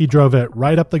 He drove it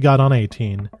right up the gut on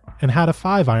 18 and had a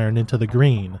 5-iron into the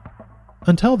green.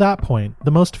 Until that point,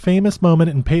 the most famous moment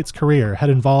in Pate's career had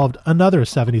involved another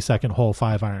 72nd hole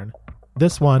 5-iron,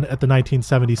 this one at the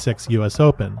 1976 U.S.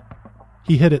 Open.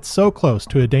 He hit it so close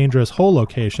to a dangerous hole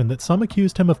location that some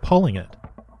accused him of pulling it.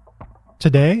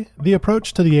 Today, the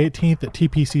approach to the 18th at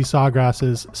TPC Sawgrass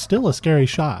is still a scary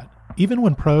shot. Even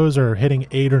when pros are hitting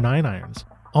 8 or 9 irons,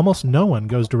 almost no one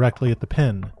goes directly at the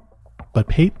pin. But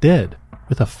Pate did,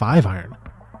 with a 5-iron,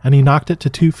 and he knocked it to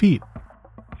 2 feet.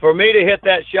 For me to hit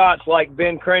that shot's like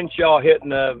Ben Crenshaw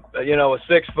hitting a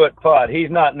 6-foot putt.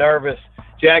 He's not nervous.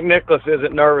 Jack Nicklaus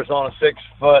isn't nervous on a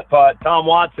 6-foot putt. Tom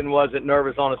Watson wasn't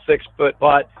nervous on a 6-foot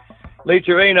putt. Lee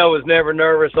Trevino was never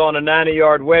nervous on a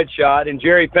 90-yard wedge shot, and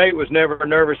Jerry Pate was never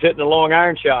nervous hitting a long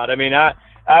iron shot. I mean,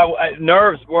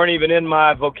 nerves weren't even in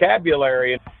my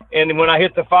vocabulary. And when I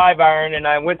hit the 5-iron and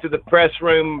I went to the press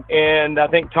room, and I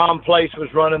think Tom Place was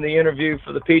running the interview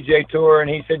for the PGA Tour, and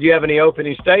he said, "Do you have any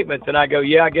opening statements?" And I go,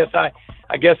 "Yeah, I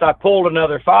guess I pulled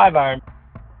another 5-iron."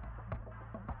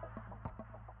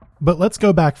 But let's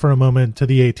go back for a moment to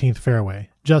the 18th fairway,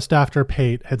 just after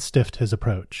Pate had stiffed his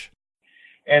approach.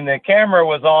 And the camera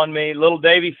was on me. Little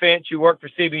Davey Finch, who worked for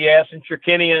CBS, and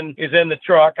Trukinian is in the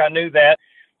truck. I knew that.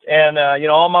 And,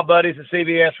 all my buddies at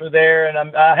CBS were there,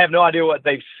 and I have no idea what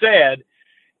they've said.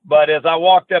 But as I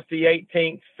walked up the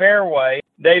 18th fairway,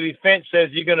 Davey Finch says,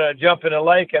 "You going to jump in the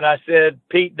lake?" And I said,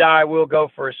 "Pete Dye will go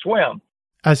for a swim."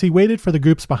 As he waited for the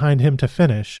groups behind him to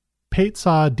finish, Pate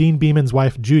saw Deane Beman's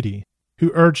wife, Judy,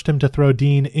 who urged him to throw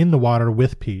Deane in the water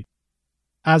with Pete.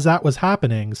 As that was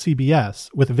happening,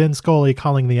 CBS, with Vin Scully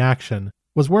calling the action,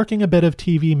 was working a bit of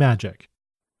TV magic.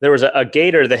 There was a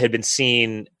gator that had been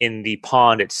seen in the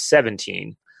pond at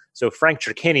 17. So Frank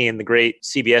Trukinian, the great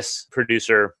CBS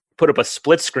producer, put up a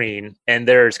split screen, and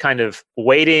there's kind of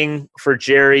waiting for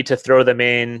Jerry to throw them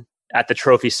in at the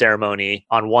trophy ceremony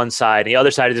on one side. And the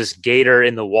other side is this gator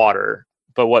in the water.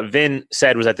 But what Vin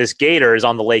said was that this gator is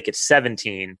on the lake at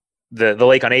 17. The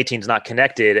lake on 18 is not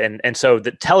connected. And so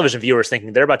the television viewers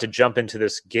thinking they're about to jump into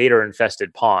this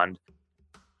gator-infested pond.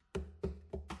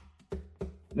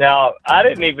 Now, I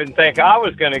didn't even think I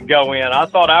was going to go in. I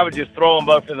thought I would just throw them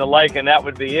both in the lake and that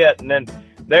would be it. And then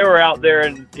they were out there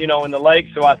in the lake,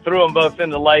 so I threw them both in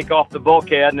the lake off the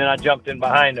bulkhead, and then I jumped in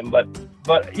behind them. But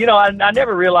I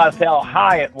never realized how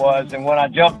high it was. And when I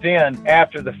jumped in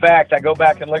after the fact, I go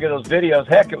back and look at those videos.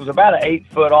 Heck, it was about 8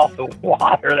 foot off the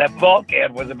water. That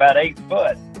bulkhead was about 8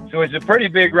 foot. So it's a pretty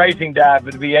big racing dive,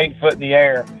 but to be 8 foot in the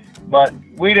air. But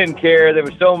we didn't care. There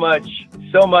was so much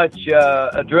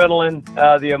adrenaline,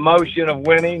 the emotion of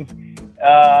winning.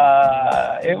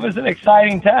 It was an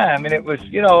exciting time, and it was,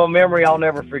 a memory I'll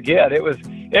never forget. It was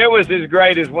as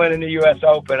great as winning the U.S.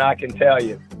 Open, I can tell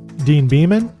you. Deane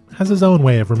Beman has his own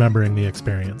way of remembering the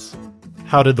experience.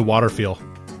 How did the water feel?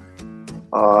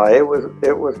 It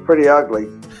was pretty ugly.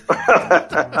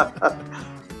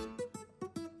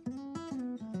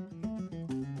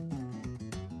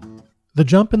 The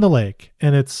jump in the lake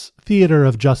and its theater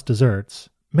of just desserts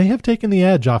may have taken the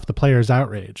edge off the players'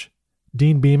 outrage.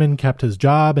 Deane Beman kept his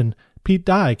job, and Pete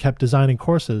Dye kept designing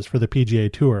courses for the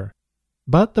PGA Tour.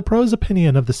 But the pros'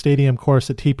 opinion of the stadium course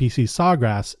at TPC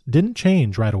Sawgrass didn't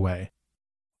change right away.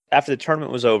 After the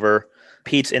tournament was over,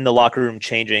 Pete's in the locker room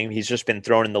changing. He's just been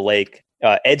thrown in the lake.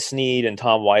 Ed Snead and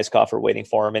Tom Weiskopf are waiting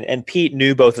for him, and Pete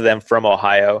knew both of them from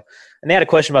Ohio. And they had a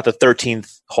question about the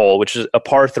 13th hole, which is a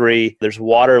par 3. There's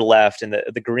water left, and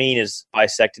the green is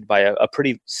bisected by a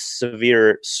pretty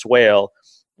severe swale.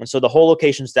 And so the hole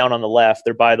location's down on the left.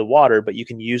 They're by the water, but you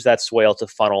can use that swale to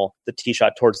funnel the tee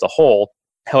shot towards the hole.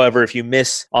 However, if you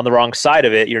miss on the wrong side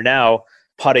of it, you're now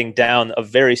putting down a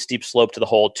very steep slope to the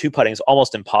hole. Two putting is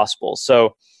almost impossible.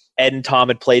 So Ed and Tom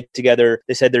had played together.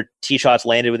 They said their tee shots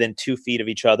landed within 2 feet of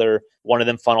each other. One of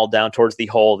them funneled down towards the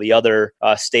hole. The other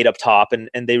stayed up top. And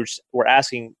they were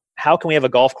asking, how can we have a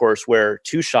golf course where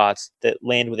two shots that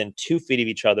land within 2 feet of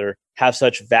each other have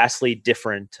such vastly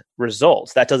different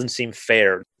results? That doesn't seem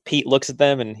fair. Pete looks at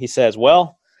them and he says,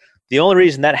 well, the only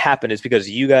reason that happened is because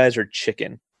you guys are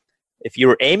chicken. If you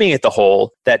were aiming at the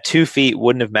hole, that 2 feet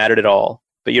wouldn't have mattered at all.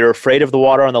 But you're afraid of the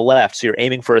water on the left, so you're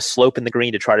aiming for a slope in the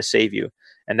green to try to save you.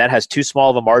 And that has too small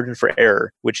of a margin for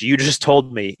error, which you just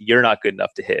told me you're not good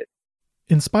enough to hit.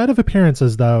 In spite of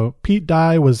appearances, though, Pete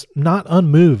Dye was not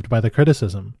unmoved by the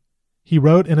criticism. He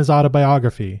wrote in his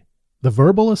autobiography, "The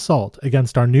verbal assault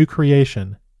against our new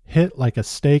creation hit like a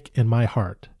stake in my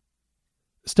heart."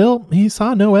 Still, he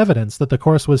saw no evidence that the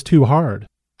course was too hard.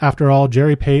 After all,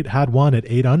 Jerry Pate had won at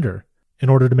 8 under. In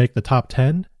order to make the top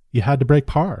 10, you had to break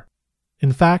par.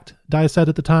 In fact, Dye said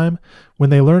at the time, when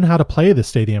they learn how to play the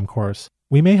stadium course,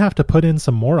 we may have to put in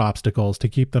some more obstacles to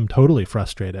keep them totally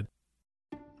frustrated.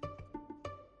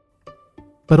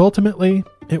 But ultimately,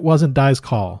 it wasn't Dye's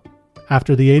call.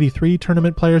 After the '83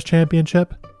 Tournament Players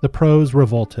Championship, the pros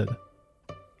revolted.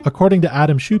 According to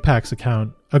Adam Schupak's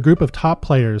account, a group of top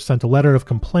players sent a letter of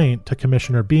complaint to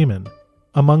Commissioner Beman.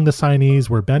 Among the signees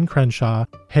were Ben Crenshaw,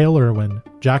 Hale Irwin,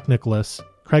 Jack Nicklaus,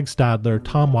 Craig Stadler,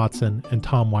 Tom Watson, and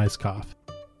Tom Weiskopf.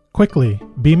 Quickly,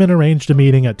 Beman arranged a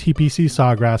meeting at TPC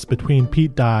Sawgrass between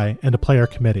Pete Dye and a player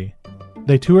committee.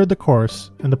 They toured the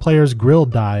course, and the players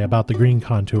grilled Dye about the green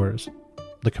contours.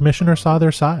 The commissioner saw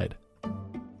their side.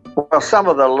 Well, some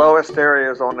of the lowest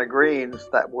areas on the greens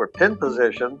that were pin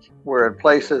positions were in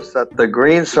places that the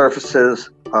green surfaces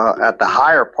at the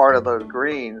higher part of those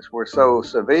greens were so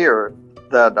severe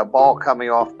that the ball coming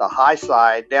off the high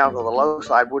side down to the low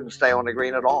side wouldn't stay on the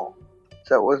green at all.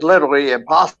 So it was literally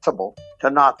impossible to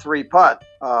not three-putt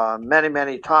many,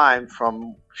 many times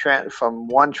from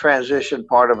one transition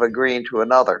part of a green to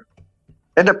another.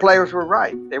 And the players were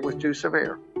right. It was too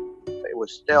severe. It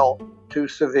was still too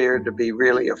severe to be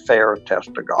really a fair test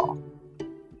of golf.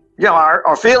 You know,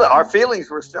 our feelings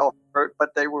were still hurt,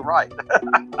 but they were right.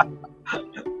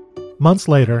 Months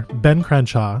later, Ben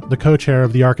Crenshaw, the co-chair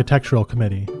of the Architectural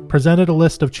Committee, presented a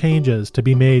list of changes to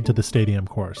be made to the stadium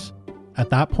course. At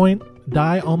that point,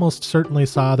 Dye almost certainly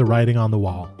saw the writing on the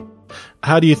wall.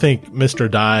 How do you think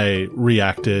Mr. Dye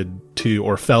reacted to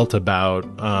or felt about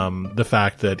the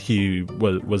fact that he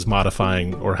was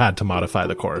modifying or had to modify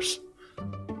the course?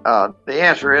 The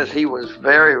answer is he was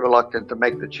very reluctant to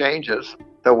make the changes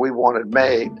that we wanted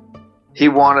made. He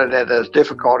wanted it as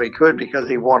difficult as he could because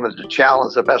he wanted to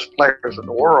challenge the best players in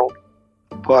the world.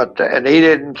 And he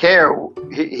didn't care.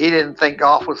 He didn't think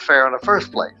golf was fair in the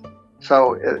first place.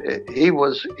 So he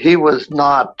was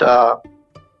not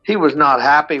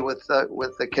happy with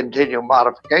the continual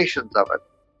modifications of it.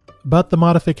 But the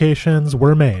modifications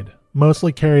were made,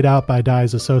 mostly carried out by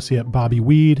Dye's associate Bobby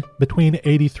Weed between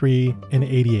 '83 and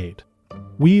 '88.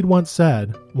 Weed once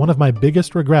said, "One of my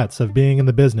biggest regrets of being in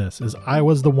the business is I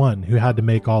was the one who had to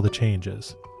make all the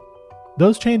changes."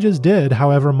 Those changes did,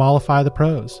 however, mollify the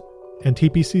pros, and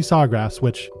TPC Sawgrass,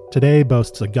 which today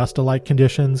boasts Augusta-like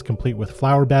conditions complete with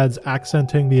flower beds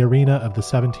accenting the arena of the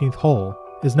 17th hole,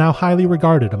 is now highly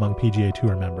regarded among PGA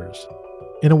Tour members.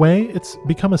 In a way, it's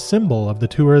become a symbol of the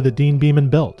tour that Deane Beman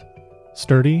built.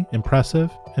 Sturdy, impressive,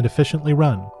 and efficiently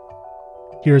run.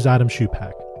 Here's Adam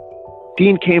Schupak.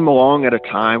 Deane came along at a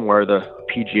time where the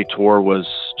PGA Tour was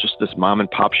just this mom and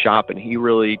pop shop, and he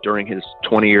really, during his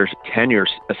 20 years of tenure,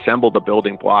 assembled the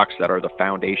building blocks that are the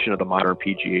foundation of the modern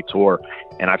PGA Tour.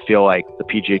 And I feel like the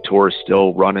PGA Tour is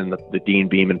still running the Deane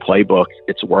Beman playbook.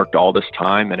 It's worked all this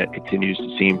time, and it continues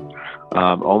to seem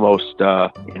almost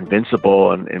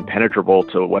invincible and impenetrable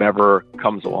to whatever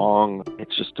comes along.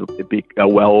 It's just a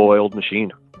well-oiled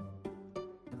machine.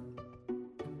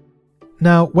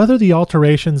 Now, whether the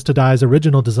alterations to Dye's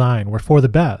original design were for the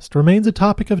best remains a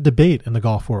topic of debate in the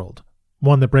golf world,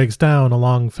 one that breaks down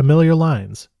along familiar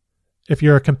lines. If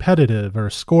you're a competitive or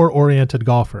score-oriented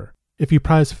golfer, if you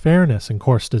prize fairness in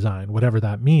course design, whatever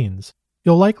that means,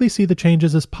 you'll likely see the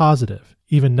changes as positive,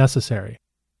 even necessary.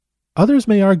 Others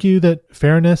may argue that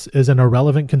fairness is an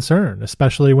irrelevant concern,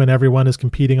 especially when everyone is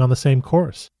competing on the same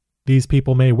course. These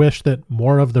people may wish that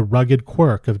more of the rugged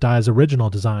quirk of Dye's original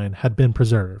design had been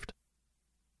preserved.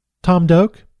 Tom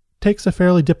Doak takes a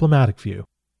fairly diplomatic view.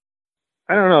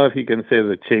 I don't know if you can say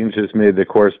the changes made the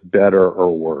course better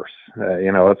or worse.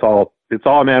 It's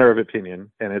all a matter of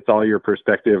opinion, and it's all your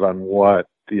perspective on what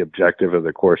the objective of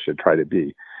the course should try to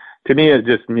be. To me, it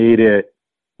just made it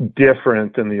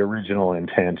different than the original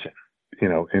intention,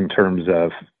 in terms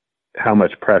of how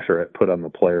much pressure it put on the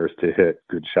players to hit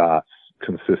good shots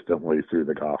consistently through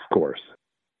the golf course.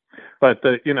 But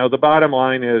the bottom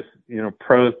line is,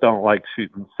 pros don't like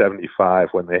shooting 75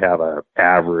 when they have a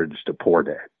average to poor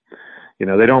day.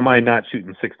 They don't mind not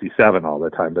shooting 67 all the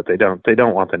time, but they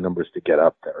don't want the numbers to get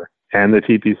up there. And the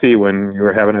TPC, when you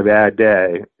were having a bad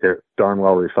day, it darn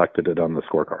well reflected it on the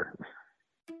scorecard.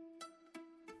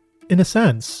 In a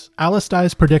sense, Alice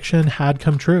Dye's prediction had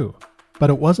come true, but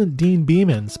it wasn't Deane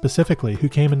Beman specifically who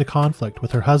came into conflict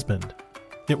with her husband.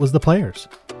 It was the players,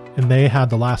 and they had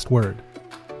the last word.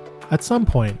 At some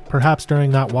point, perhaps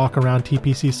during that walk around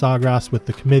TPC Sawgrass with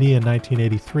the committee in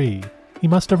 1983, he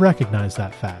must have recognized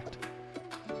that fact.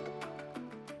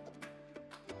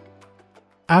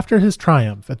 After his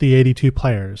triumph at the 82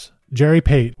 Players, Jerry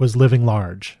Pate was living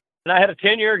large. And I had a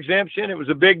 10-year exemption. It was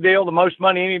a big deal, the most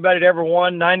money anybody had ever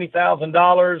won,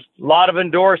 $90,000, a lot of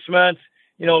endorsements.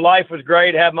 Life was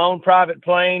great. I had my own private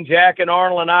plane. Jack and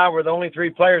Arnold and I were the only 3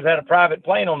 players that had a private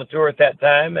plane on the tour at that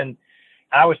time. And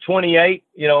I was 28,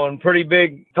 and pretty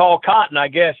big, tall cotton, I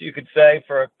guess you could say,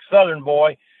 for a Southern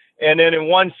boy. And then in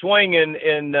one swing in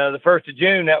the 1st of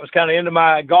June, that was kind of into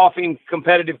my golfing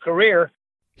competitive career.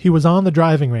 He was on the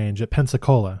driving range at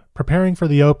Pensacola, preparing for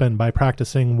the Open by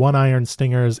practicing one-iron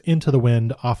stingers into the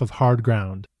wind off of hard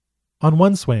ground. On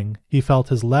one swing, he felt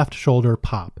his left shoulder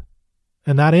pop.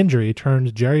 And that injury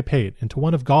turned Jerry Pate into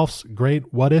one of golf's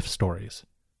great what-if stories.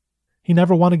 He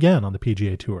never won again on the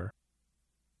PGA Tour.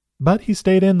 But he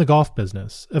stayed in the golf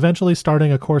business, eventually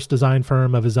starting a course design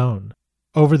firm of his own.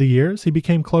 Over the years, he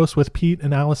became close with Pete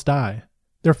and Alice Dye.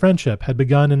 Their friendship had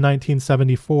begun in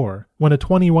 1974, when a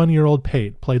 21-year-old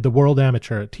Pate played the World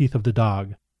Amateur at Teeth of the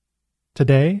Dog.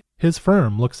 Today, his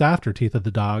firm looks after Teeth of the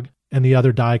Dog and the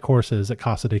other Dye courses at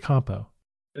Casa de Campo.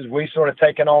 We sort of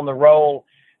taken on the role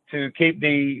to keep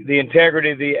the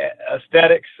integrity, the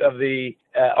aesthetics of the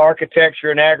architecture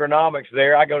and agronomics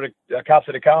there. I go to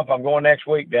Casa de Campo. I'm going next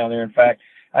week down there. In fact,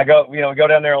 I go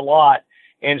down there a lot.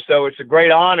 And so it's a great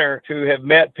honor to have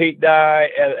met Pete Dye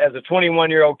as a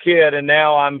 21-year-old kid, and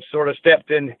now I'm sort of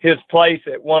stepped in his place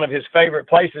at one of his favorite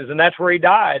places, and that's where he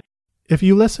died. If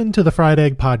you listen to the Fried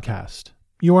Egg podcast,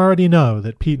 you already know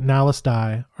that Pete and Alice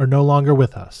Dye are no longer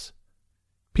with us.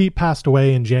 Pete passed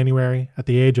away in January at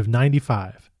the age of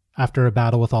 95 after a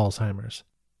battle with Alzheimer's.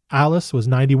 Alice was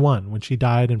 91 when she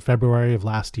died in February of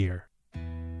last year.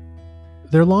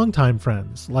 Their longtime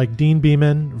friends, like Deane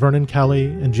Beman, Vernon Kelly,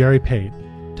 and Jerry Pate,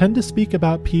 tend to speak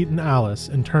about Pete and Alice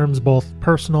in terms both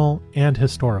personal and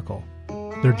historical.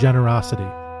 Their generosity,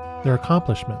 their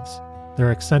accomplishments,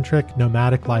 their eccentric,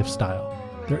 nomadic lifestyle,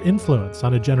 their influence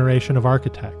on a generation of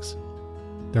architects,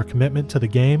 their commitment to the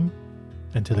game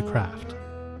and to the craft.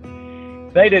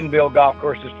 They didn't build golf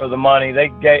courses for the money.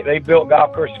 They built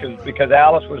golf courses because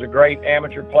Alice was a great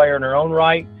amateur player in her own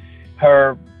right.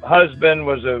 Her husband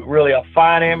was really a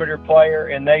fine amateur player,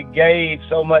 and they gave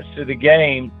so much to the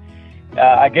game.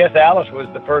 I guess Alice was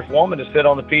the first woman to sit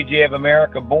on the PGA of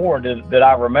America board that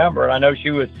I remember. And I know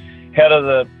she was head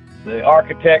of the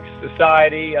Architects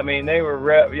Society. I mean, they were,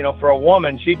 for a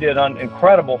woman, she did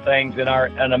incredible things in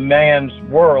a man's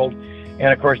world.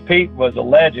 And of course, Pete was a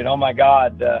legend. Oh my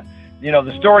God.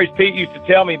 The stories Pete used to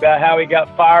tell me about how he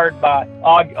got fired by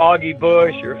Augie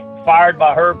Bush or fired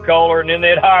by Herb Kohler, and then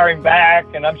they'd hire him back.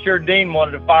 And I'm sure Deane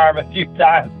wanted to fire him a few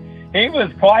times. He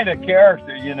was quite a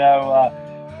character,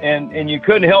 and you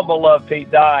couldn't help but love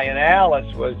Pete Dye. And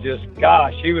Alice was just,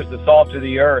 gosh, she was the salt of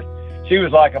the earth. She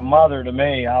was like a mother to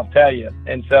me, I'll tell you.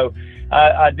 And so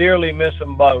I dearly miss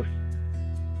them both.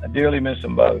 I dearly miss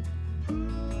them both.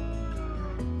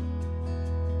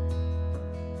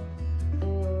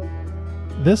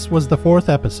 This was the 4th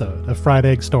episode of Fried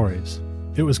Egg Stories.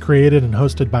 It was created and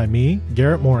hosted by me,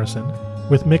 Garrett Morrison,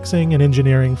 with mixing and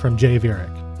engineering from Jay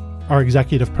Vierick. Our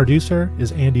executive producer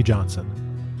is Andy Johnson.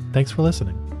 Thanks for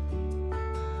listening.